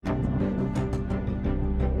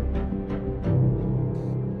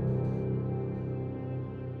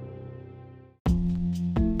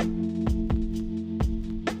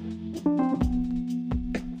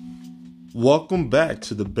Welcome back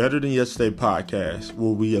to the Better Than Yesterday podcast,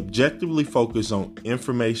 where we objectively focus on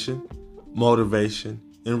information, motivation,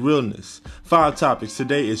 and realness. 5 topics.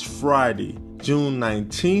 Today is Friday, June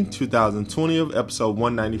 19th, 2020, of episode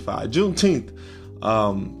 195. Juneteenth.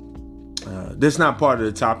 That's not part of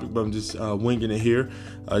the topic, but I'm just winging it here.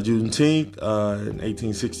 Juneteenth in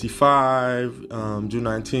 1865, June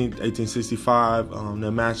 19th, 1865, the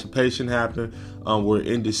emancipation happened. We're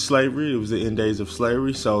ended slavery. It was the end days of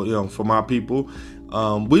slavery. So, for my people,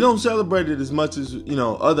 we don't celebrate it as much as,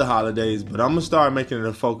 other holidays, but I'm going to start making it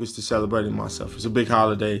a focus to celebrating myself. It's a big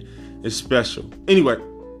holiday. It's special. Anyway,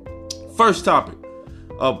 first topic.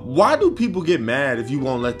 Why do people get mad if you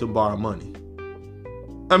won't let them borrow money?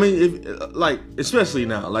 I mean, especially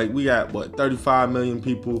now, we got 35 million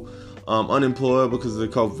people unemployed because of the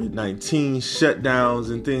COVID-19 shutdowns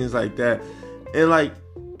and things like that. And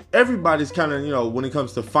everybody's kind of, when it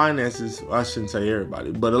comes to finances, I shouldn't say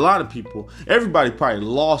everybody, but a lot of people, everybody probably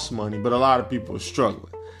lost money, but a lot of people are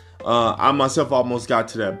struggling. I myself almost got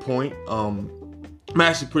to that point. I'm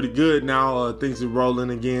actually pretty good now. Things are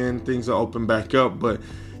rolling again. Things are open back up. But,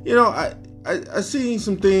 I seen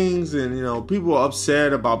some things and, people are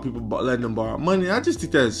upset about people letting them borrow money. I just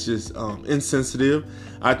think that's just insensitive.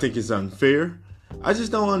 I think it's unfair. I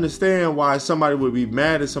just don't understand why somebody would be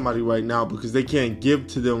mad at somebody right now because they can't give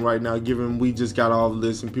to them right now, given we just got all of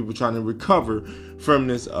this and people trying to recover from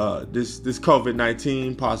this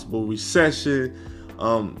COVID-19 possible recession.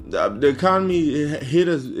 The economy hit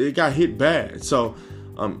us. It got hit bad. So,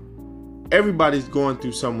 everybody's going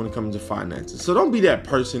through something when it comes to finances. So don't be that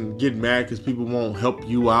person get mad because people won't help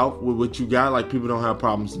you out with what you got. Like people don't have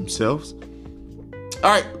problems themselves. All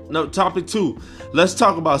right, now topic 2. Let's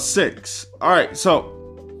talk about sex. All right, so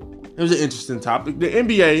it was an interesting topic. The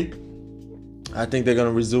NBA, I think they're going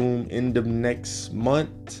to resume end of next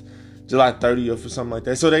month, July 30th or something like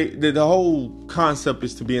that. So the whole concept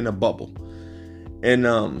is to be in a bubble.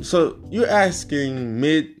 And so you're asking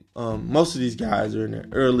most of these guys are in their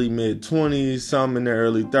early mid-20s, some in their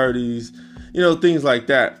early 30s, things like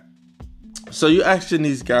that. So you're asking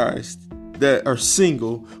these guys that are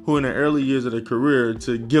single, who are in the early years of their career,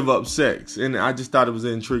 to give up sex. And I just thought it was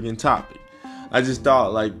an intriguing topic. I just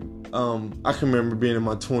thought, I can remember being in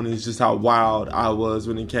my 20s, just how wild I was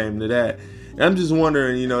when it came to that. And I'm just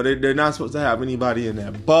wondering, they're not supposed to have anybody in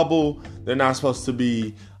that bubble. They're not supposed to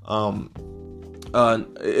be...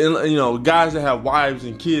 guys that have wives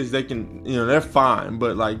and kids, they can, they're fine.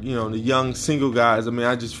 But the young single guys,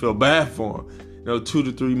 I just feel bad for them. 2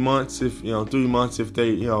 to 3 months, if 3 months if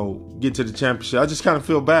they, get to the championship. I just kind of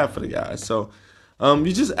feel bad for the guys. So, you're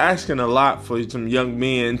just asking a lot for some young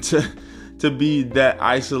men to be that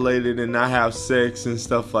isolated and not have sex and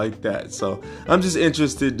stuff like that. So, I'm just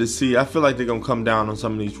interested to see. I feel like they're gonna come down on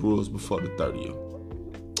some of these rules before the 30th.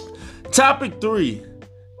 Topic 3.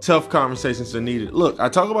 Tough conversations are needed. Look, I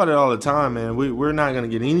talk about it all the time, man. We're not going to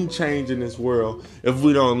get any change in this world if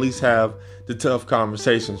we don't at least have the tough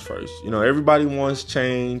conversations first. Everybody wants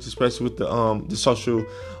change, especially with the social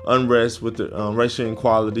unrest, with the racial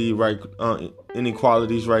inequality,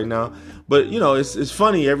 inequalities right now. But, it's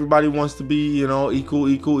funny. Everybody wants to be,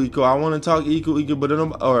 equal. I want to talk equal, but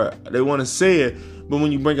or they want to say it. But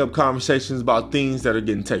when you bring up conversations about things that are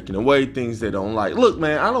getting taken away, things they don't like. Look,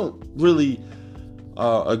 man, I don't really...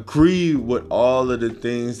 agree with all of the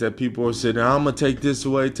things that people are saying. I'm gonna take this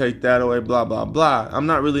away, take that away, blah blah blah. I'm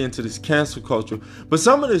not really into this cancel culture, but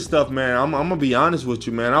some of this stuff, man, I'm gonna be honest with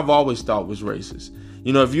you, man. I've always thought was racist.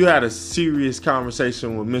 If you had a serious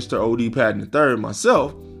conversation with Mr. O.D. Patton III,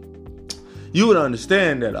 myself, you would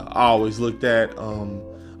understand that I always looked at on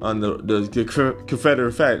the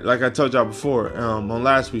Confederate flag, like I told y'all before on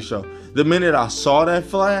last week's show. The minute I saw that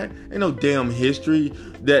flag, ain't no damn history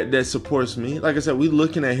that supports me. Like I said, we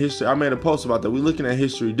looking at history. I made a post about that. We looking at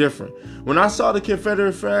history different. When I saw the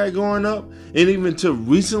Confederate flag going up, and even to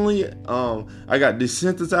recently, I got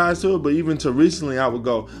desensitized to it. But even to recently, I would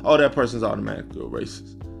go, "Oh, that person's automatically a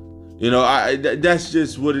racist." That's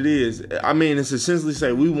just what it is. It's essentially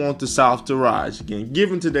saying we want the South to rise again.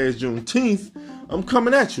 Given today is Juneteenth, I'm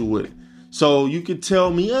coming at you with it. So you could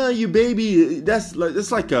tell me, you baby, that's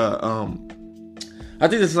like a, I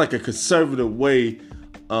think it's like a conservative way,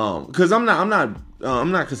 because I'm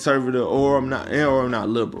not conservative or I'm not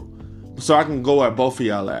liberal. So I can go at both of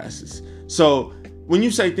y'all asses. So when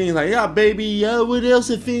you say things like, yeah, baby, what else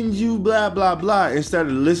offends you, blah, blah, blah, instead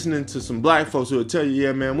of listening to some black folks who will tell you,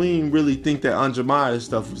 yeah, man, we didn't really think that Aunt Jemima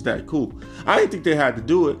stuff was that cool. I didn't think they had to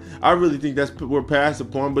do it. I really think we're past the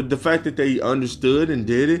point. But the fact that they understood and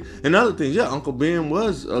did it, and other things, yeah, Uncle Ben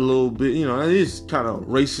was a little bit, that is kind of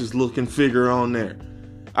racist looking figure on there.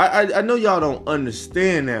 I know y'all don't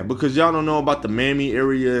understand that because y'all don't know about the Mammy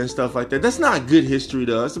area and stuff like that. That's not good history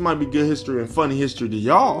to us. It might be good history and funny history to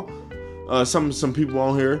y'all, some people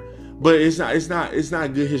on here, but it's not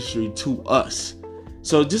good history to us.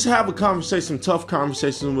 So just have a conversation, some tough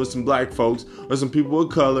conversations with some black folks or some people of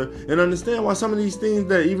color, and understand why some of these things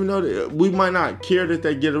that, even though we might not care that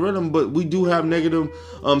they get rid of them, but we do have negative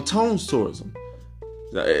tones towards them.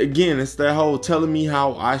 Again, it's that whole telling me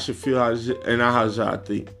how I should feel and how I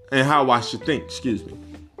think, and how I should think. Excuse me.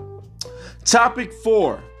 Topic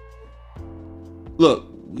 4.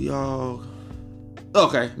 Look,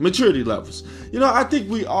 maturity levels. I think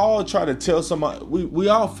we all try to tell somebody. We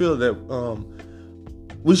all feel that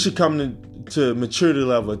we should come to maturity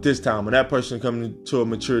level at this time, and that person coming to a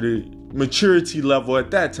maturity level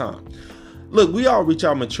at that time. Look, we all reach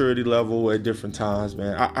our maturity level at different times,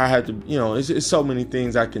 man. I had to, it's so many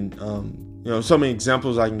things I can, so many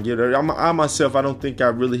examples I can give. I myself, I don't think I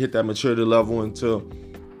really hit that maturity level until,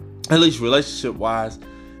 at least relationship-wise,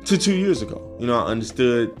 to 2 years ago. I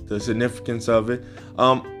understood the significance of it.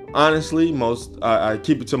 Honestly, I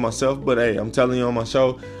keep it to myself, but hey, I'm telling you on my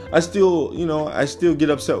show, I still get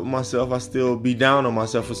upset with myself. I still be down on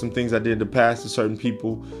myself for some things I did in the past to certain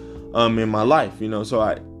people in my life. So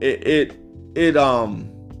I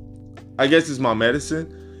guess it's my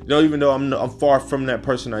medicine. Even though I'm far from that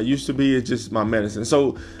person I used to be, it's just my medicine.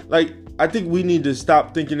 So I think we need to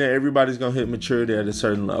stop thinking that everybody's gonna hit maturity at a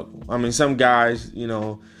certain level. I mean, some guys,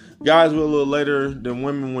 guys were a little later than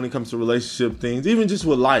women when it comes to relationship things, even just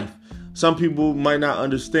with life. Some people might not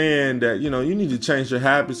understand that, you need to change your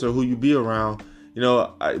habits or who you be around.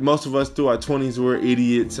 Most of us through our 20s, we're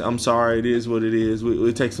idiots. I'm sorry, it is what it is.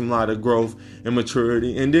 It takes a lot of growth and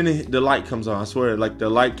maturity. And then the light comes on. I swear, the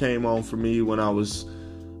light came on for me when I was,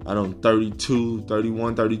 32,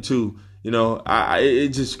 31, 32. It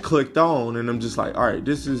just clicked on, and I'm just like, all right,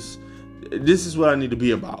 this is what I need to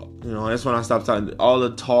be about. That's when I stopped all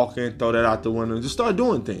the talking, throw that out the window, and just start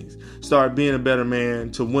doing things. Start being a better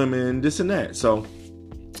man to women, this and that. So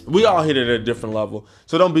we all hit it at a different level.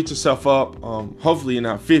 So don't beat yourself up. Hopefully you're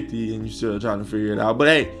not 50 and you're still trying to figure it out. But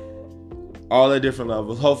hey, all at different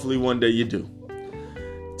levels. Hopefully one day you do.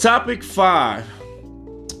 Topic 5.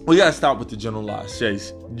 We got to stop with the generalized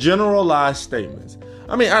statements.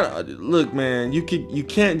 I mean, look, man, you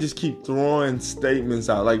can't just keep throwing statements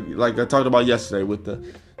out. Like I talked about yesterday with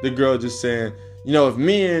the girl just saying, if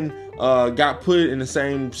men got put in the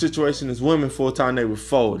same situation as women full time, they would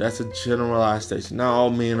fold. That's a generalized statement. Not all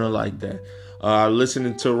men are like that.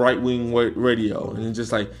 Listening to right-wing radio, and it's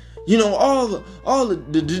just like, all the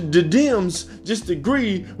Dems just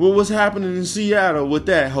agree with what's happening in Seattle with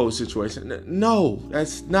that whole situation. No,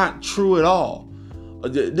 that's not true at all.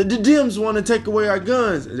 The Dems want to take away our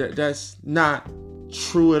guns. That's not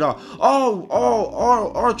true at all.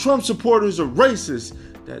 All our Trump supporters are racist.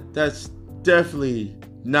 That's definitely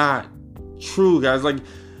not true, guys.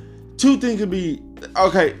 Two things could be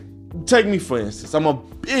okay. Take me for instance. I'm a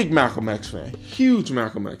big Malcolm X fan, huge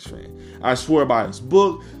Malcolm X fan. I swear by his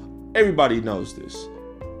book. Everybody knows this.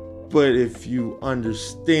 But if you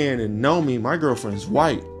understand and know me, my girlfriend's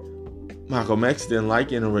white. Malcolm X didn't like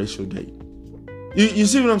interracial dating. You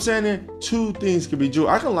see what I'm saying there? Two things could be true.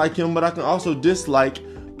 I can like him, but I can also dislike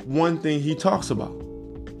one thing he talks about.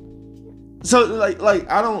 So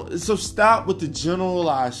so stop with the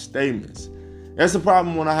generalized statements. That's the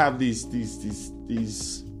problem when I have these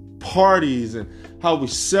parties and how we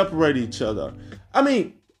separate each other. I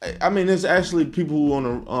mean, there's actually people who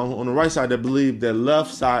on the right side that believe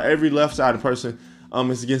that every left-sided person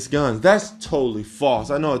is against guns. That's totally false.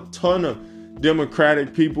 I know a ton of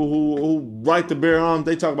Democratic people who right to bear arms.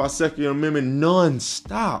 They talk about Second Amendment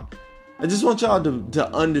non-stop. I just want y'all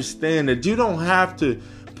to understand that you don't have to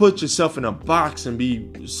put yourself in a box and be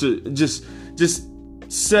just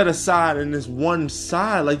set aside in this one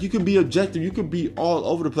side. You can be objective. You can be all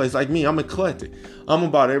over the place. Like me, I'm eclectic. I'm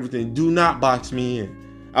about everything. Do not box me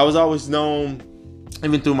in. I was always known,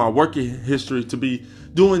 even through my working history, to be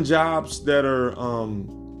doing jobs that are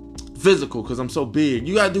physical because I'm so big.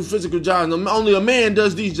 You got to do physical jobs. Only a man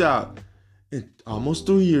does these jobs. And almost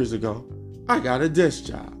 3 years ago, I got a desk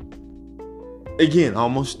job. Again,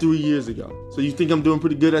 almost 3 years ago. So you think I'm doing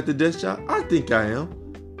pretty good at the desk job? I think I am.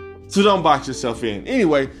 So don't box yourself in.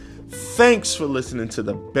 Anyway, thanks for listening to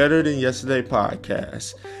the Better Than Yesterday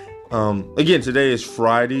podcast. Again, today is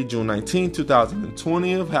Friday, June 19th,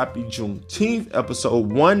 2020. Happy Juneteenth, episode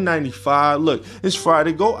 195. Look, it's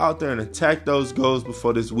Friday. Go out there and attack those goals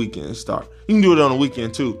before this weekend starts. You can do it on the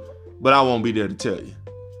weekend too, but I won't be there to tell you.